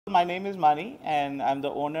My name is Mani and I'm the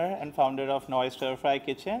owner and founder of Noi Stir Fry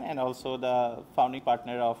Kitchen and also the founding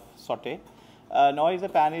partner of Saute. Noi is a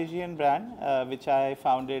Pan-Asian brand which I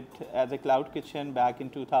founded as a cloud kitchen back in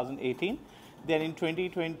 2018. Then in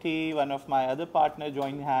 2020, one of my other partners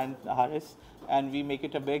joined hand, Haris, and we make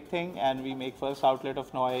it a big thing and we make first outlet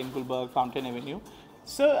of Noi in Gulberg, Fountain Avenue.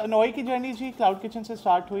 So Noi की journey जी cloud kitchen से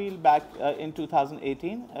start हुई back in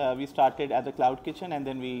 2018. We started as a cloud kitchen and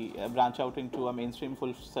then we branch out into a mainstream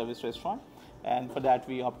full service restaurant, and for that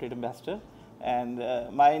we opted ambassador. And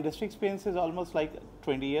my industry experience is almost like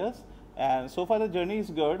 20 years, and so far the journey is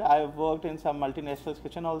good. I've worked in some multinational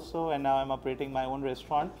kitchen also, and now I'm operating my own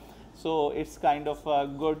restaurant. So it's kind of a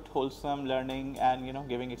good wholesome learning and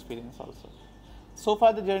giving experience also. So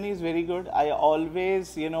far the journey is very good. I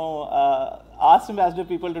always ask ambassador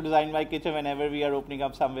people to design my kitchen whenever we are opening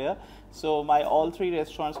up somewhere. So my all three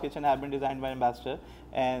restaurants kitchen have been designed by ambassador,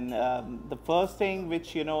 and the first thing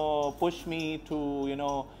which pushed me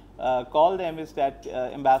to call them is that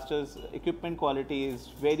ambassador's equipment quality is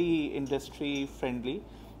very industry friendly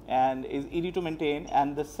and is easy to maintain,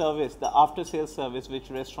 and the service, the after sales service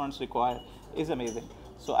which restaurants require is amazing.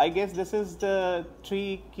 So I guess this is the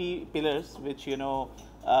three key pillars which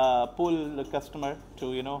pull the customer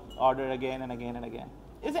to order again and again and again.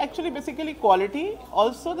 It's actually basically quality,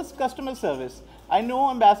 also this customer service. I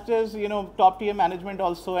know ambassadors, top tier management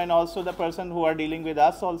also, and also the person who are dealing with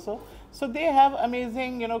us also. So they have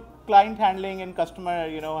amazing client handling and customer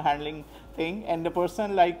handling thing, and the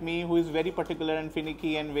person like me who is very particular and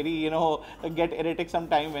finicky and very get erratic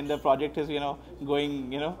sometime when the project is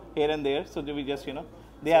going here and there. So we just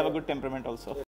they have a good temperament also.